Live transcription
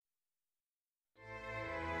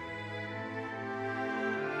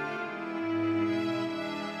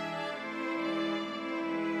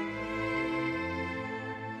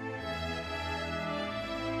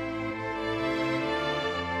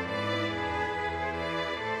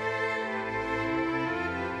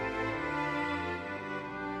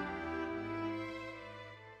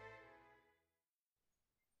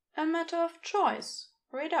A matter of choice,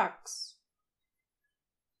 Redux.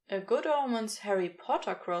 A Good Omens Harry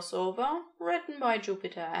Potter crossover written by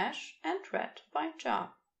Jupiter Ash and read by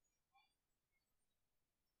Jar.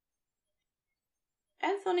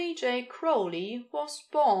 Anthony J. Crowley was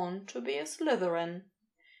born to be a Slytherin.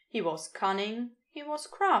 He was cunning, he was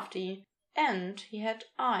crafty, and he had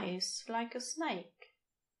eyes like a snake.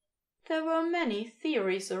 There were many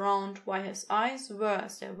theories around why his eyes were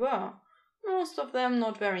as they were, most of them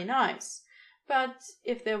not very nice, but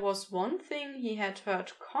if there was one thing he had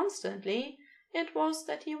heard constantly, it was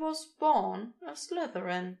that he was born a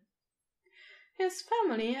Slytherin. His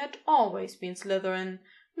family had always been Slytherin,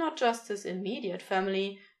 not just his immediate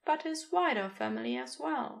family, but his wider family as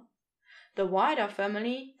well. The wider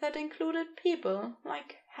family that included people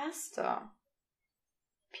like Hester.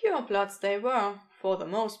 Purebloods they were, for the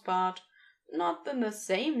most part, not in the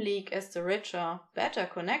same league as the richer, better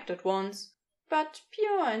connected ones, but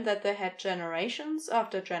pure in that they had generations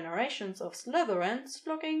after generations of Slytherins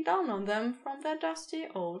looking down on them from their dusty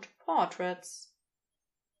old portraits.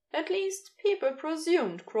 At least people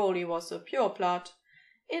presumed Crowley was a pureblood.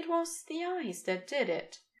 It was the eyes that did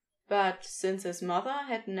it. But since his mother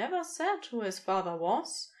had never said who his father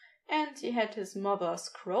was, and he had his mother's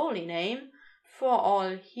Crowley name, for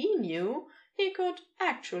all he knew, he could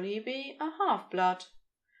actually be a half-blood.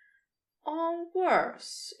 Or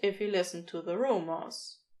worse, if he listened to the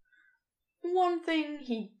rumors. One thing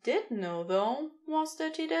he did know, though, was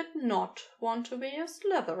that he did not want to be a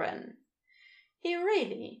Slytherin. He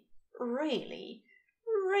really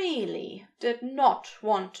did not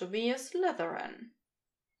want to be a Slytherin.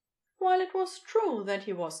 While it was true that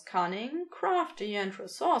he was cunning, crafty, and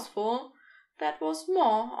resourceful, that was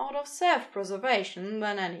more out of self-preservation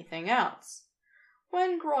than anything else.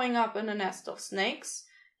 When growing up in a nest of snakes,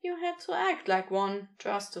 you had to act like one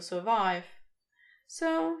just to survive.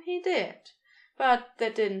 So he did, but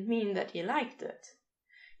that didn't mean that he liked it.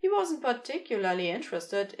 He wasn't particularly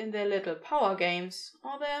interested in their little power games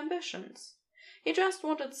or their ambitions. He just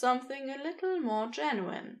wanted something a little more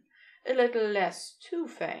genuine, a little less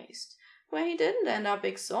two-faced, where he didn't end up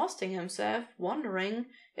exhausting himself wondering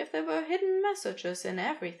if there were hidden messages in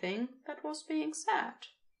everything that was being said.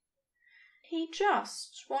 He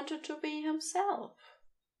just wanted to be himself.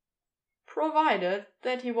 Provided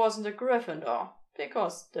that he wasn't a Gryffindor,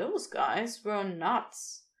 because those guys were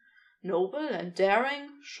nuts. Noble and daring,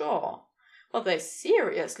 sure, but they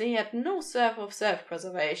seriously had no sense of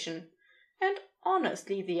self-preservation, and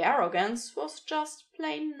honestly the arrogance was just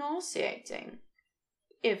plain nauseating.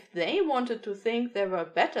 If they wanted to think they were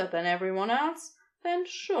better than everyone else, then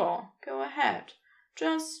sure, go ahead,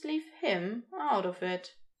 just leave him out of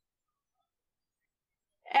it.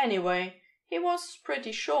 Anyway, he was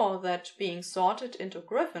pretty sure that being sorted into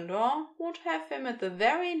Gryffindor would have him at the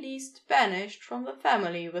very least banished from the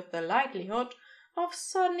family with the likelihood of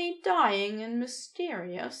suddenly dying in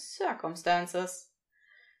mysterious circumstances.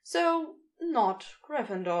 So, not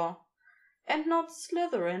Gryffindor, and not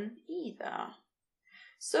Slytherin either.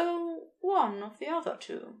 So, one of the other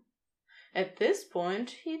two. At this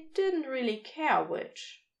point, he didn't really care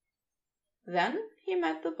which. Then he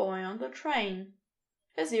met the boy on the train.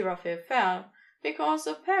 Aziraphale fell, because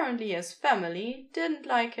apparently his family didn't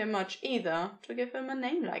like him much either to give him a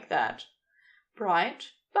name like that. Bright,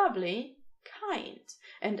 bubbly, kind,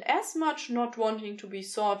 and as much not wanting to be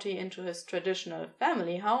sorted into his traditional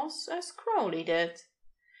family house as Crowley did.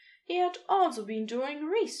 He had also been doing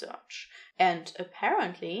research, and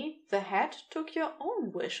apparently the head took your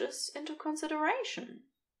own wishes into consideration.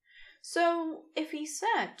 So if he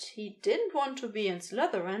said he didn't want to be in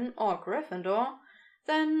Slytherin or Gryffindor,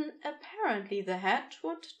 then apparently the head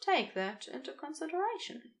would take that into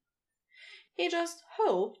consideration. He just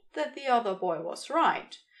hoped that the other boy was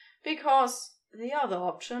right, because the other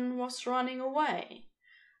option was running away.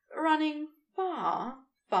 Running far,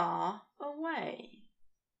 far away.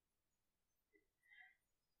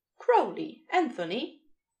 Crowley, Anthony.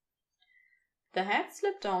 The head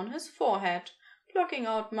slipped down his forehead, blocking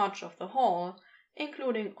out much of the hall,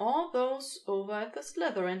 including all those over at the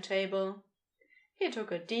Slytherin table. He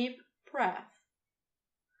took a deep breath.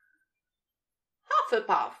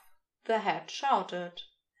 "Hufflepuff!" the head shouted.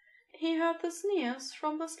 He heard the sneers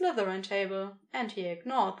from the Slytherin table, and he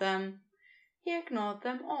ignored them. He ignored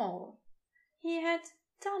them all. He had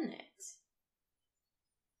done it.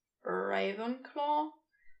 Ravenclaw?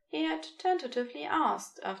 He had tentatively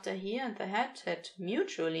asked after he and the head had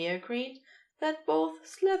mutually agreed that both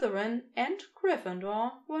Slytherin and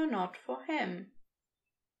Gryffindor were not for him.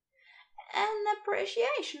 "An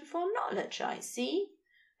appreciation for knowledge, I see,"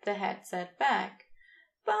 the head said back,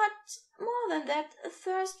 but more than that, a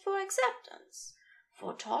thirst for acceptance,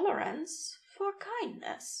 for tolerance, for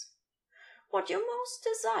kindness. What you most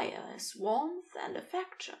desire is warmth and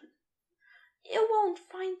affection. You won't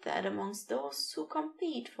find that amongst those who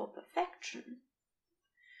compete for perfection.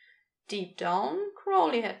 Deep down,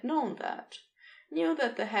 Crowley had known that, knew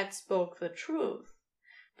that the head spoke the truth,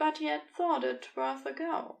 but he had thought it worth a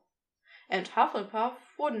go. And Hufflepuff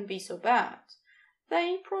wouldn't be so bad.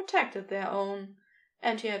 They protected their own,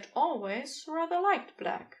 and he had always rather liked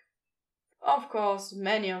Black. Of course,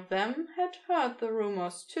 many of them had heard the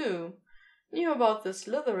rumors too, knew about the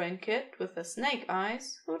Slytherin kid with the snake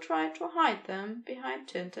eyes who tried to hide them behind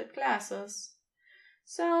tinted glasses.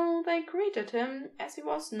 So they greeted him as he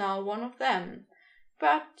was now one of them,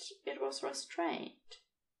 but it was restrained.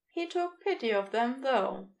 He took pity of them,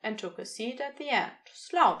 though, and took a seat at the end,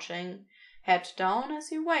 slouching, head down as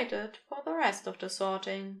he waited for the rest of the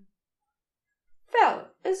sorting. "Well,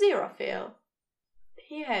 Aziraphale."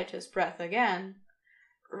 He held his breath again.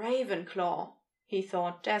 Ravenclaw, he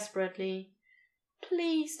thought desperately.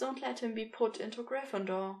 Please don't let him be put into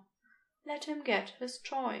Gryffindor. Let him get his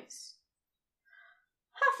choice.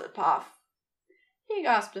 "Hufflepuff!" he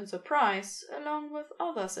gasped in surprise, along with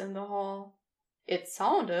others in the hall. It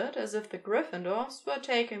sounded as if the Gryffindors were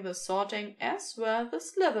taking the sorting as well the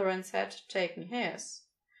Slytherins had taken his.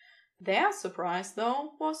 Their surprise,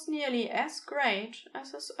 though, was nearly as great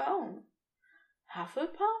as his own.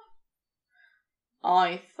 Hufflepuff?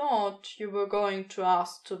 "I thought you were going to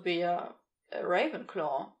ask to be a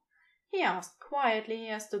Ravenclaw," he asked quietly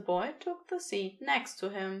as the boy took the seat next to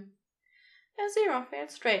him.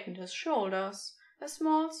 Aziraphale straightened his shoulders, a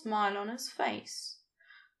small smile on his face.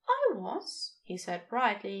 "I was," he said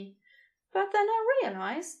brightly, "but then I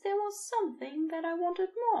realized there was something that I wanted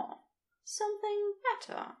more, something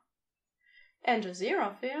better." And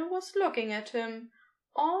Aziraphale was looking at him,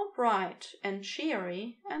 all bright and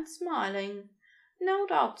cheery and smiling. No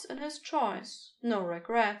doubts in his choice, no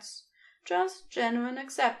regrets, just genuine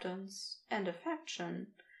acceptance and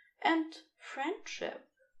affection and friendship.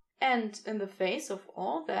 And in the face of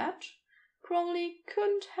all that, Crowley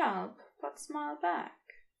couldn't help but smile back.